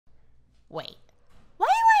Wait, why do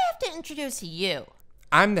I have to introduce you?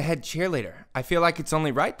 I'm the head cheerleader. I feel like it's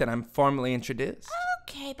only right that I'm formally introduced.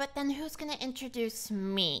 Okay, but then who's gonna introduce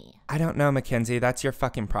me? I don't know, Mackenzie. That's your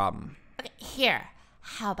fucking problem. Okay, here.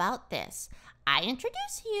 How about this? I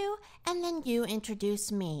introduce you, and then you introduce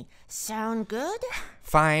me. Sound good?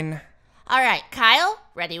 Fine. All right, Kyle,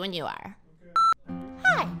 ready when you are.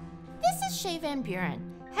 Hi, this is Shay Van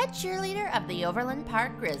Buren, head cheerleader of the Overland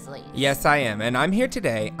Park Grizzlies. Yes, I am, and I'm here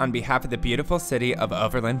today on behalf of the beautiful city of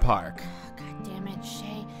Overland Park. God damn it,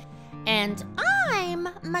 Shay. And I'm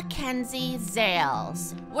Mackenzie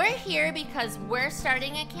Zales. We're here because we're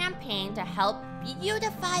starting a campaign to help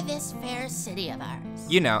beautify this fair city of ours.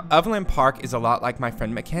 You know, Overland Park is a lot like my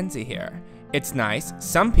friend Mackenzie here. It's nice,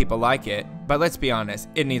 some people like it, but let's be honest,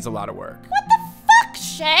 it needs a lot of work. What the fuck,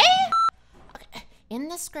 Shay? Okay, in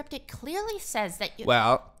the script, it clearly says that you—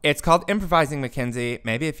 Well, it's called improvising, Mackenzie.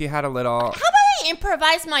 Maybe if you had a little— How about I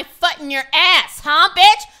improvise my foot in your ass, huh,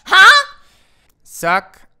 bitch? Huh?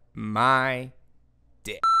 Suck my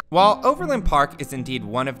dick. While Overland Park is indeed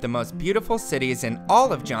one of the most beautiful cities in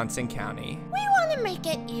all of Johnson County, We want to make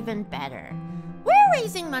it even better. We're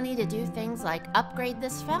raising money to do things like upgrade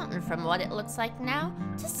this fountain from what it looks like now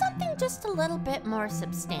to something just a little bit more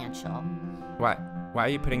substantial. what? Why are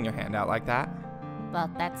you putting your hand out like that? Well,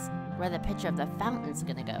 that's where the picture of the fountain's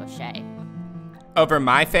gonna go, Shay. Over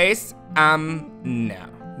my face? No.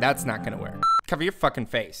 That's not gonna work. Cover your fucking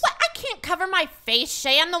face. What? I can't cover my face,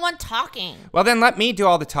 Shay. I'm the one talking. Well, then let me do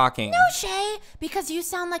all the talking. No, Shay, because you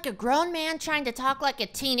sound like a grown man trying to talk like a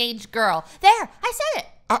teenage girl. There, I said it.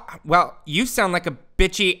 Well, you sound like a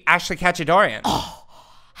bitchy Ashley Cachadorian.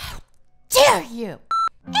 Dare you?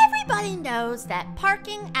 Everybody knows that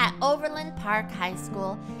parking at Overland Park High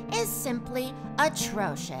School is simply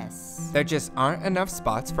atrocious. There just aren't enough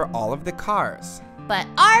spots for all of the cars. But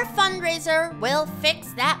our fundraiser will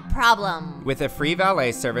fix that problem. With a free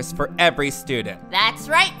valet service for every student. That's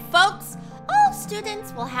right, folks. All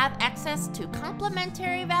students will have access to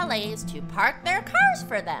complimentary valets to park their cars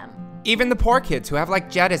for them. Even the poor kids who have like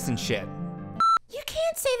Jettis and shit. You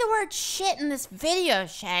can't say the word shit in this video,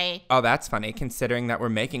 Shay. Oh, that's funny, considering that we're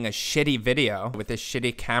making a shitty video with this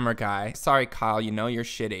shitty camera guy. Sorry, Kyle, you know you're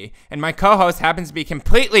shitty. And my co-host happens to be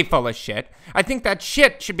completely full of shit. I think that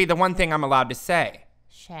shit should be the one thing I'm allowed to say.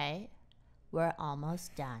 Shay, we're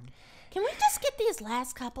almost done. Can we just get these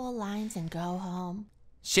last couple of lines and go home?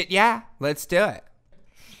 Shit, yeah, let's do it.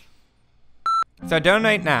 So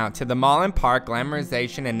donate now to the Mall and Park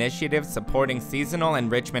Glamorization Initiative supporting seasonal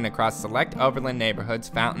enrichment across select Overland neighborhoods,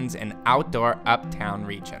 fountains, and outdoor uptown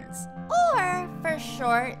regions. Or, for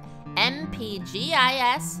short,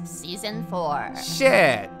 MPGIS Season 4.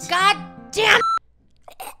 Shit. God damn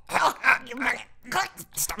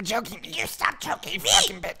Stop joking. You stop choking me!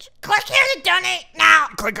 Fucking bitch. Click here to donate now!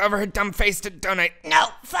 Click over her dumb face to donate. No,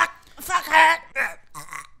 fuck her!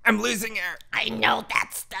 I'm losing her. I know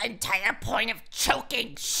that's the entire point of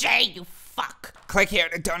choking, Shay, you fuck. Click here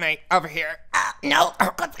to donate. Over here. No,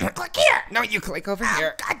 click here. No, you click over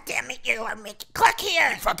here. God damn it, you are making— Click here.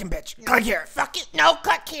 You fucking bitch. Click here. Fuck it, no,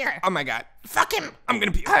 click here. Oh my god. Fuck him. I'm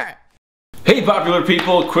gonna puke. Her. Hey popular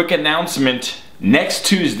people, quick announcement. Next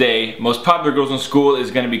Tuesday, Most Popular Girls in School is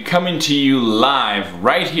going to be coming to you live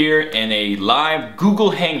right here in a live Google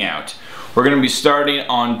Hangout. We're going to be starting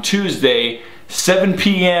on Tuesday, 7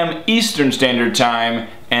 p.m. Eastern Standard Time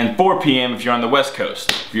and 4 p.m. if you're on the West Coast.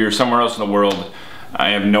 If you're somewhere else in the world, I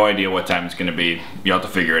have no idea what time it's going to be. You'll have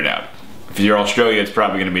to figure it out. If you're Australia, it's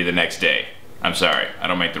probably going to be the next day. I'm sorry, I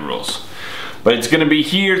don't make the rules. But it's going to be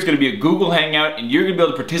here, it's going to be a Google Hangout, and you're going to be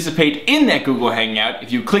able to participate in that Google Hangout.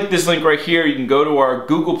 If you click this link right here, you can go to our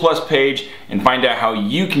Google Plus page and find out how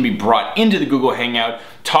you can be brought into the Google Hangout,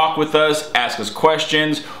 talk with us, ask us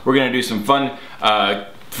questions. We're going to do some fun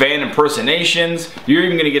fan impersonations. You're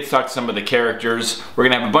even going to get to talk to some of the characters. We're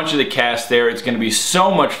going to have a bunch of the cast there. It's going to be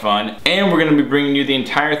so much fun. And we're going to be bringing you the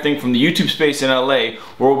entire thing from the YouTube space in LA,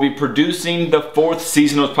 where we'll be producing the 4th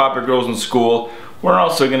season of Popular Girls in School. We're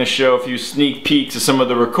also going to show a few sneak peeks of some of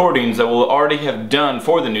the recordings that we'll already have done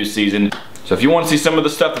for the new season. So if you want to see some of the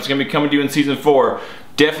stuff that's going to be coming to you in season 4,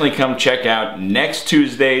 definitely come check out next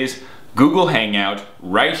Tuesday's Google Hangout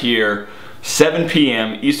right here, 7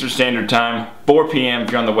 p.m. Eastern Standard Time, 4 p.m.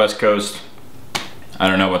 if you're on the West Coast. I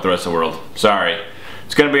don't know about the rest of the world. Sorry.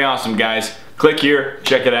 It's going to be awesome, guys. Click here,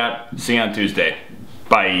 check it out. See you on Tuesday.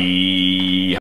 Bye.